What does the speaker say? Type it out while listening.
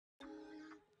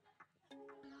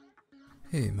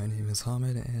Hey, my name is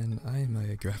Hamid and I am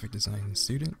a graphic design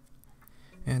student,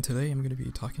 and today I'm going to be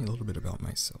talking a little bit about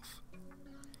myself.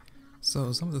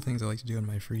 So some of the things I like to do in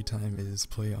my free time is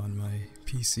play on my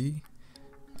PC.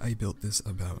 I built this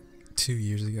about 2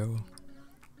 years ago.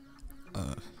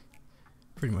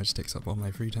 Pretty much takes up all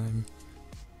my free time.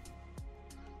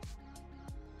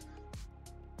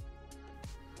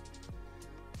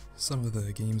 Some of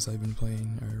the games I've been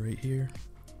playing are right here.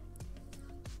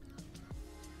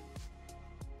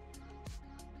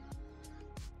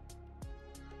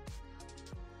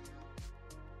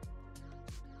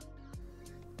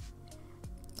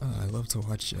 I love to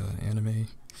watch anime.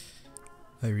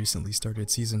 I recently started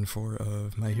season 4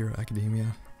 of My Hero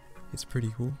Academia. It's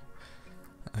pretty cool.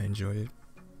 I enjoy it.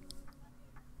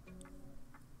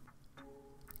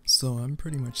 So I'm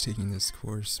pretty much taking this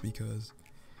course because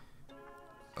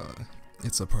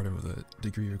it's a part of the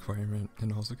degree requirement,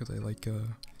 and also because I like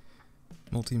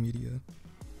multimedia.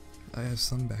 I have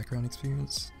some background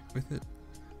experience with it.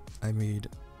 I made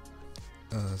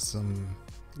some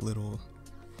little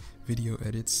video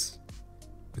edits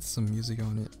with some music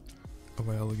on it a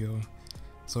while ago,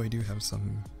 so I do have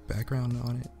some background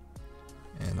on it,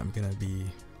 and I'm gonna be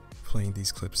playing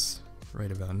these clips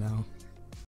right about now.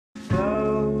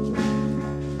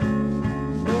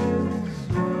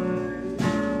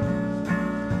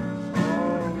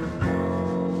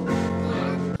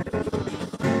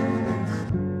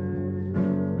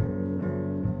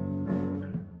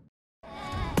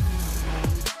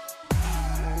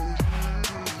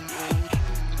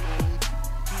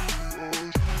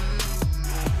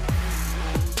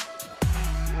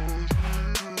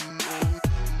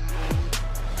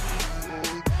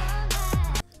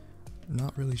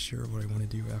 Not really sure what I want to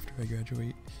do after I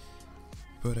graduate,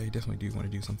 but I definitely do want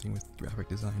to do something with graphic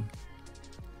design.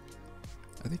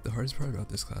 I think the hardest part about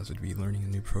this class would be learning a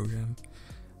new program.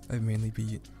 I've mainly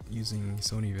been using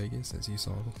Sony Vegas, as you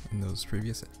saw in those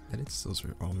previous edits. Those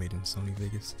were all made in Sony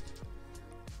Vegas.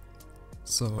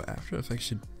 So After Effects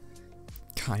should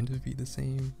kind of be the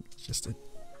same, just a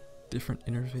different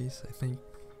interface, I think.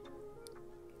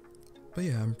 But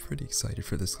yeah, I'm pretty excited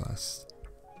for this class.